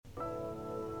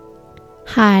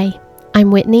Hi, I'm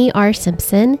Whitney R.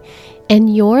 Simpson,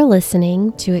 and you're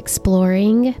listening to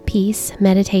Exploring Peace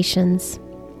Meditations.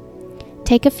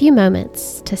 Take a few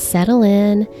moments to settle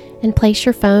in and place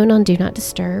your phone on Do Not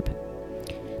Disturb.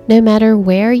 No matter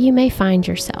where you may find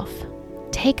yourself,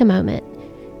 take a moment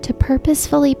to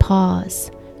purposefully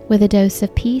pause with a dose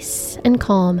of peace and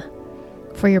calm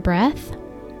for your breath,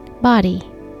 body,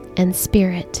 and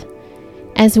spirit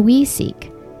as we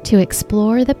seek to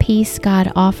explore the peace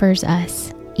God offers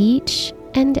us each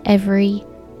and every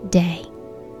day.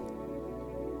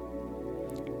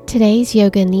 Today's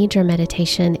Yoga Nidra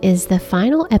meditation is the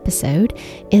final episode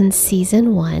in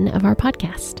Season 1 of our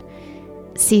podcast.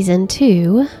 Season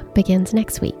 2 begins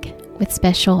next week with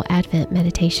special Advent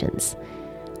meditations.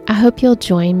 I hope you'll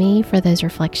join me for those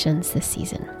reflections this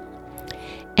season.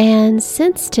 And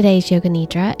since today's Yoga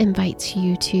Nidra invites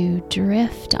you to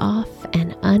drift off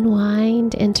and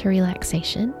unwind into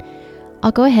relaxation,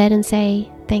 I'll go ahead and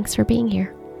say thanks for being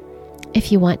here.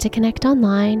 If you want to connect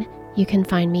online, you can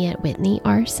find me at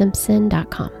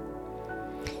whitneyrsimpson.com.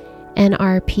 And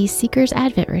our Peace Seekers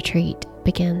Advent Retreat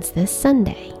begins this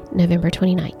Sunday, November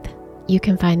 29th. You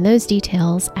can find those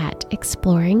details at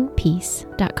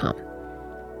exploringpeace.com.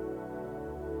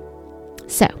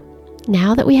 So,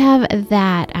 now that we have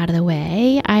that out of the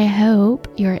way, I hope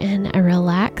you're in a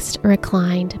relaxed,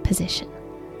 reclined position.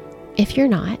 If you're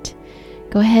not,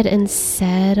 go ahead and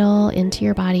settle into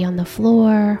your body on the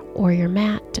floor or your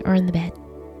mat or in the bed.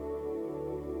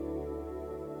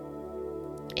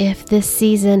 If this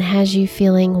season has you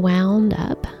feeling wound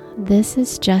up, this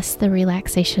is just the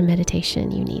relaxation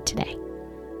meditation you need today.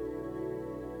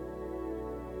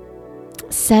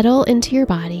 Settle into your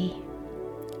body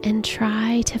and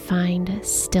try to find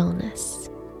stillness.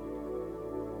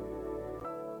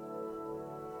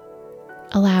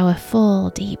 Allow a full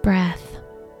deep breath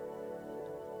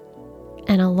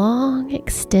and a long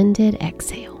extended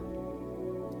exhale.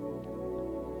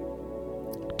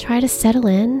 Try to settle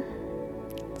in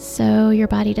so your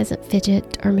body doesn't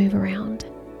fidget or move around.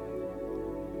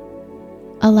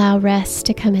 Allow rest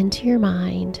to come into your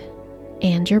mind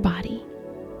and your body.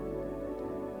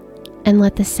 And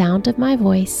let the sound of my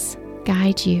voice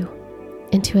guide you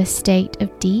into a state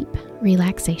of deep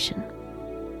relaxation.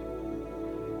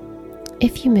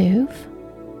 If you move,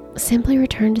 simply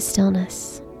return to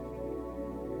stillness.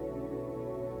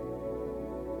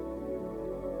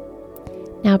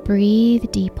 Now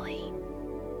breathe deeply.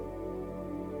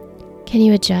 Can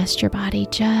you adjust your body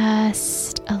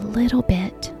just a little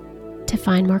bit to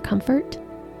find more comfort?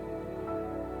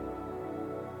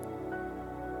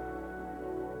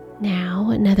 Now,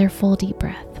 another full deep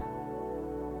breath.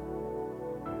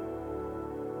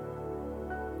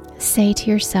 Say to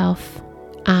yourself,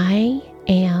 I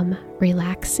am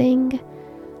relaxing,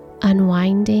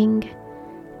 unwinding,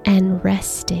 and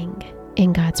resting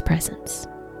in God's presence.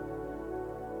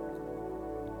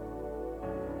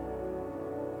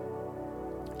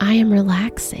 I am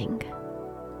relaxing,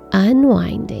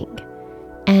 unwinding,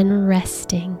 and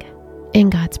resting in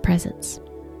God's presence.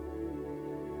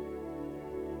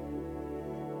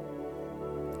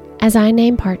 As I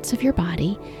name parts of your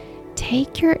body,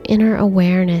 take your inner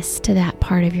awareness to that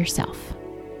part of yourself.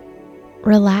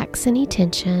 Relax any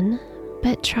tension,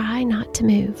 but try not to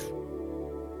move.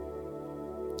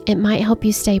 It might help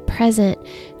you stay present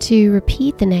to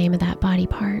repeat the name of that body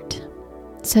part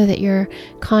so that you're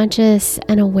conscious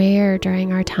and aware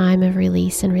during our time of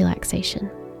release and relaxation.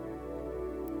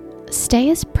 Stay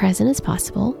as present as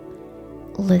possible,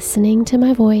 listening to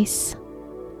my voice,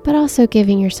 but also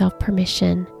giving yourself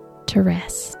permission to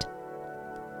rest.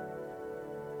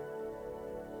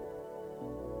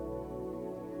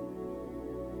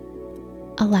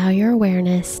 Allow your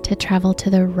awareness to travel to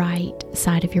the right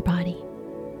side of your body.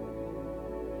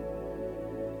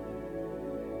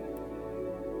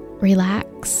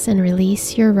 Relax and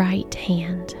release your right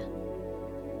hand.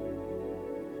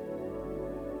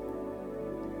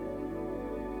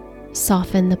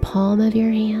 Soften the palm of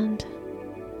your hand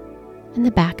and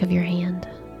the back of your hand.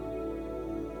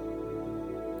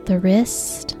 The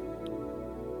wrist,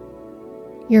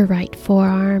 your right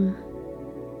forearm,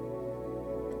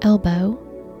 elbow,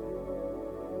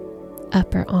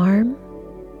 upper arm,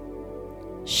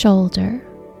 shoulder,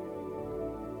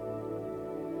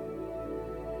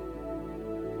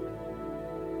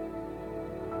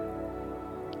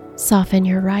 soften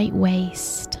your right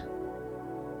waist,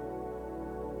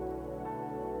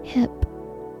 hip,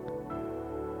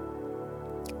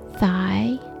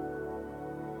 thigh,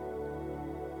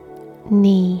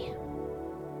 knee,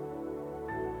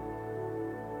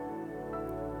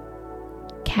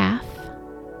 calf,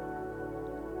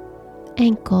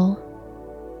 ankle,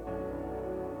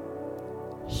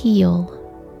 heel,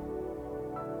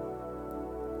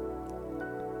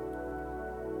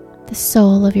 the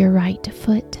sole of your right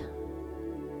foot,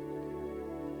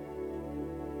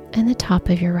 and the top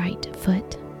of your right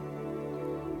foot.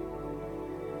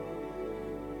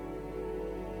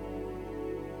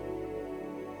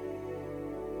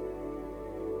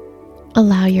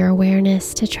 Allow your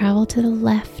awareness to travel to the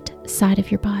left side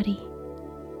of your body.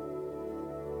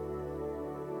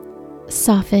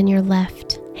 Soften your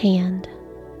left hand,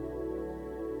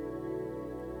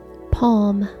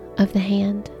 palm of the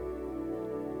hand,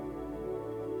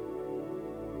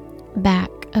 back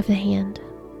of the hand,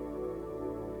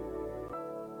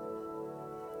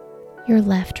 your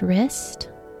left wrist,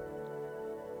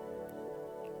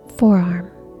 forearm,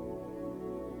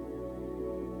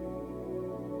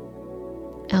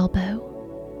 elbow,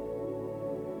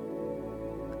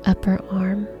 upper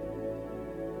arm,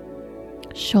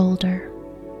 shoulder,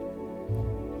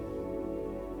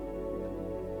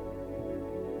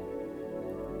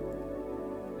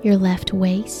 your left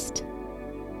waist,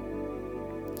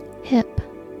 hip,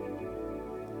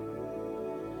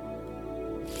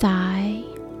 thigh,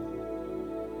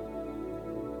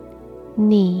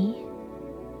 knee,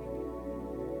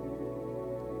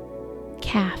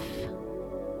 calf,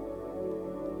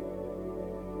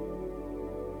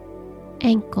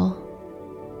 ankle,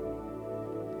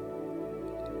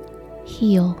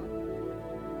 heel,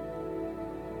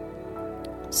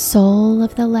 sole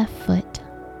of the left foot,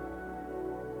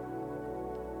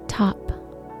 top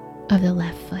of the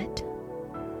left foot.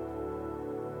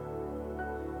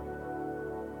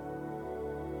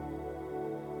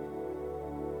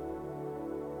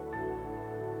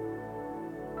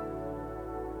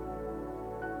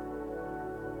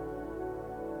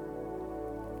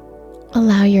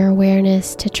 Allow your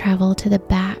awareness to travel to the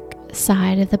back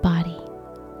side of the body,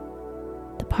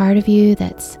 the part of you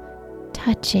that's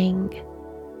touching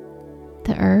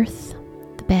the earth,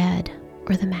 the bed,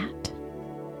 or the mat.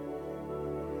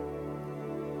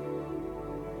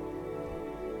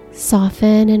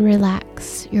 Soften and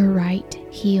relax your right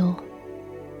heel,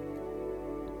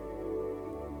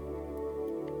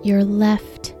 your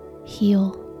left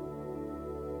heel,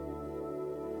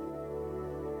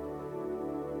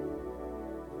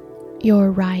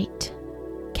 your right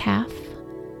calf,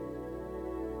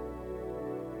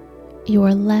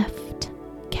 your left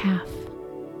calf,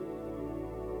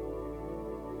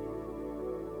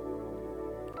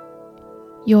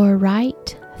 your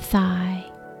right thigh,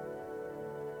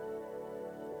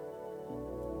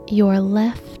 your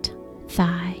left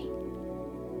thigh,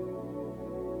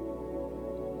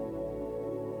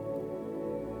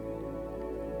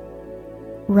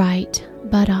 right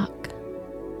buttock,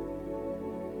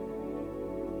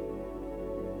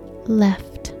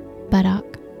 left buttock,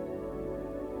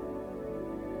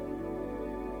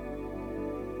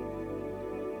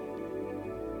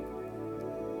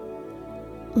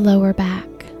 lower back,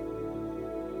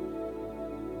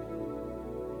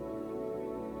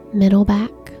 middle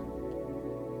back,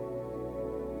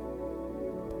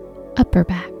 upper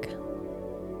back,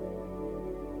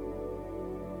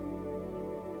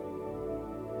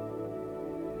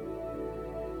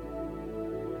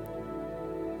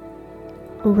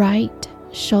 right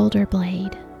shoulder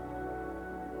blade,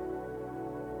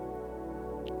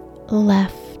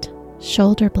 left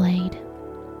shoulder blade,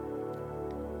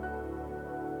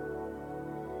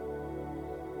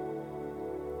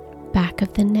 back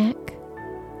of the neck,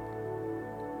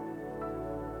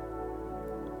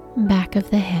 back of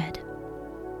the head.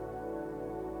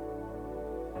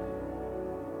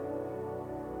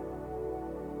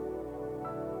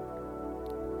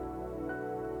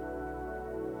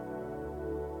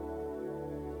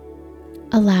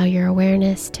 Allow your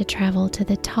awareness to travel to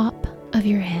the top of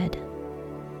your head.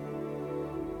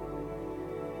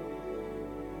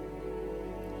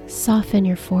 Soften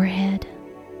your forehead.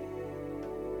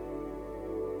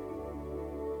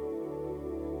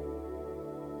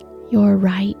 Your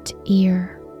right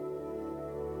ear.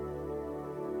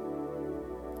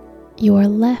 Your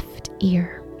left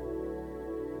ear.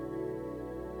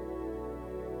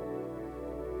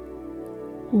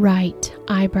 Right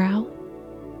eyebrow.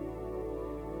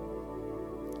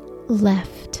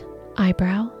 Left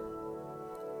eyebrow,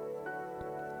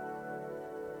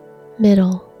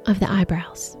 middle of the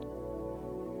eyebrows,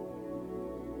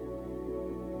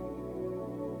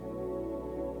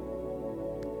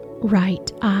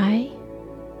 right eye,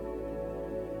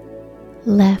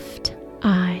 left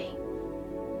eye,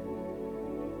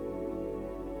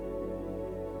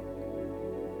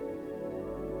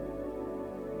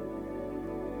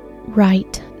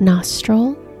 right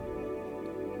nostril,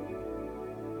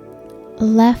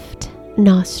 left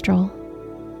nostril,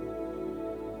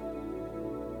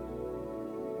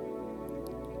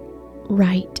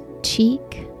 right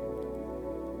cheek,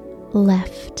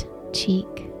 left cheek,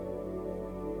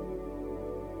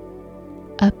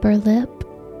 upper lip,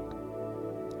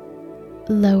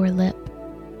 lower lip,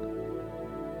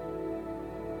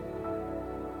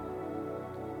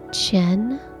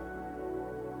 chin,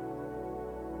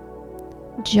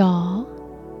 jaw,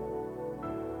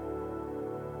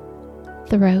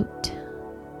 throat,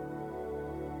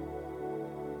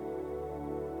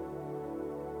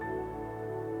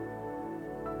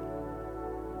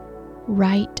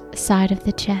 right side of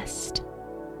the chest,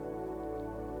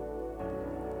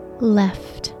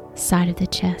 left side of the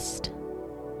chest,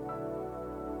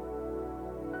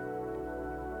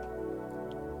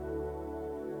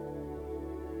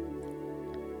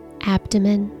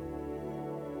 abdomen,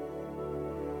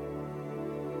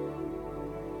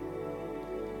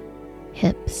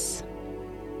 hips,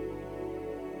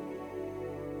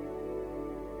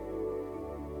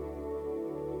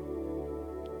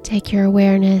 take your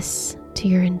awareness to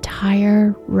your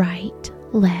entire right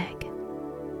leg.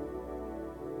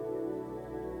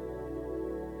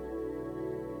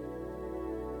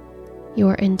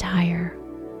 Your entire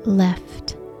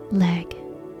left leg.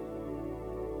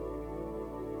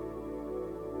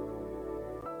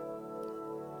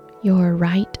 Your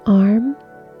right arm.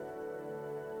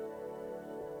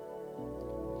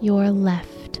 Your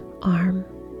left arm.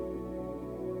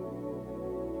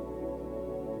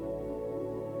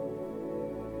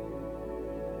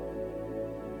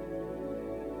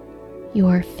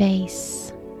 Your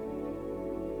face,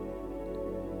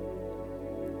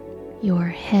 your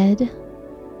head,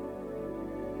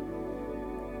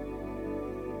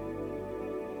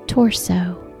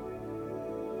 torso,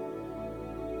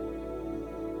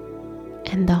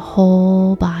 and the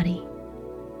whole body.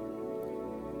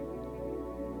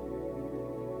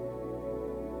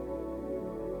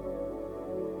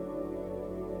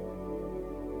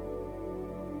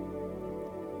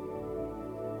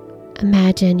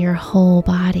 Imagine your whole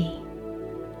body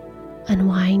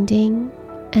unwinding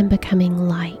and becoming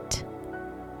light.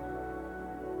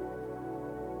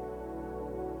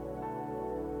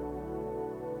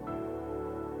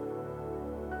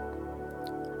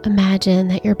 Imagine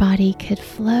that your body could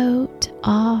float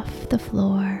off the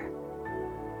floor,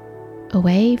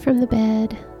 away from the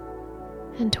bed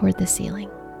and toward the ceiling.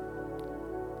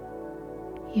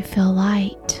 You feel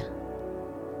light,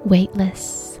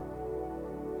 weightless,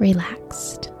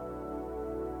 relaxed.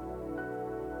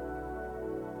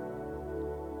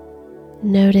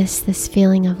 Notice this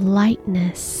feeling of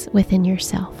lightness within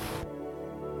yourself.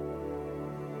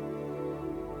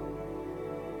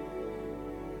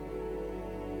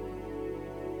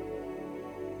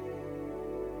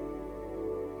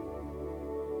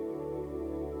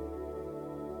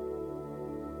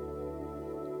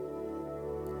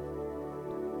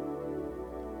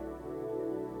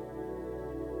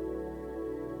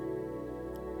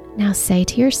 Now say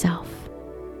to yourself,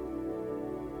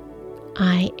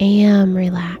 I am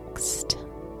relaxed.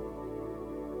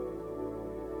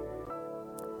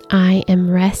 I am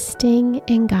resting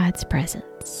in God's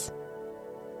presence.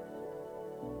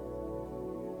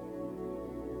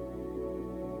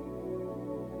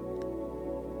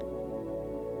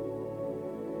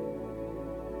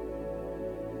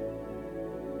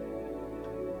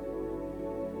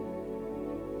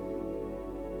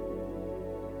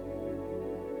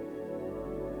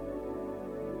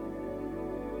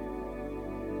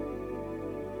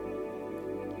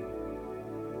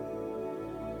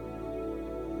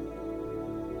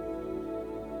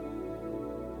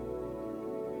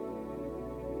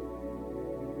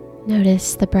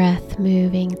 Notice the breath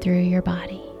moving through your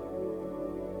body.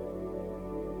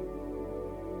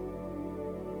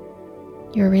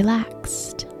 You're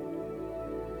relaxed.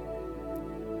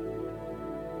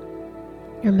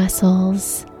 Your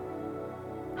muscles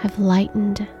have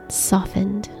lightened,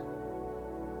 softened.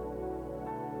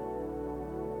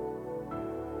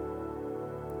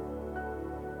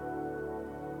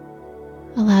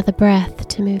 Allow the breath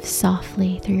to move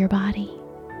softly through your body.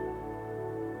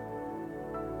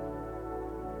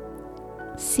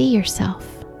 See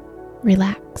yourself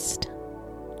relaxed.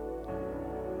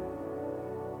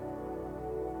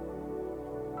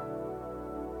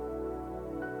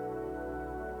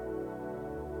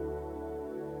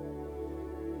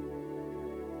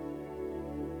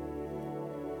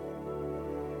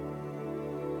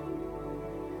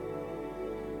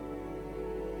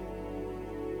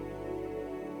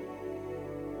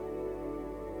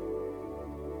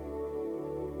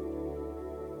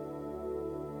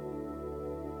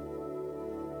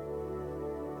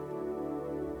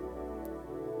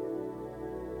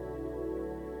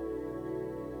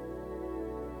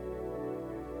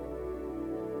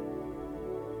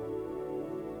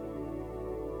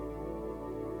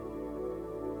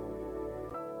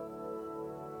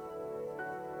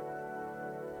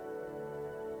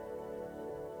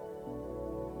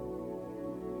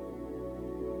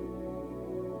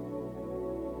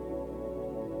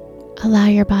 Allow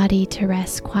your body to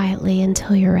rest quietly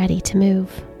until you're ready to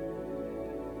move.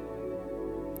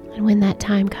 And when that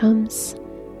time comes,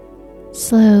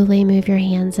 slowly move your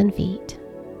hands and feet.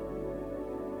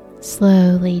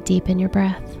 Slowly deepen your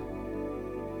breath.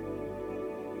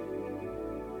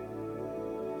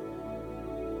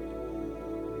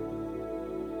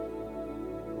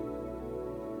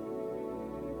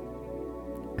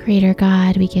 Creator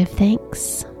God, we give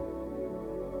thanks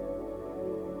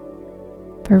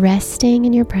for resting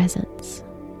in your presence,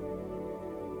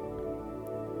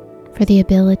 for the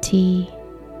ability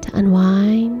to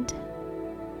unwind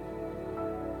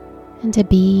and to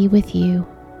be with you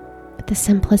with the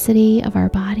simplicity of our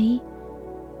body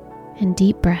and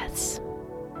deep breaths.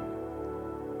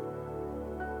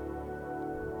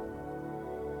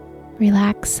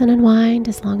 Relax and unwind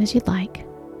as long as you'd like.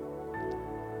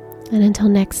 And until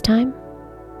next time,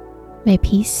 may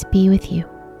peace be with you.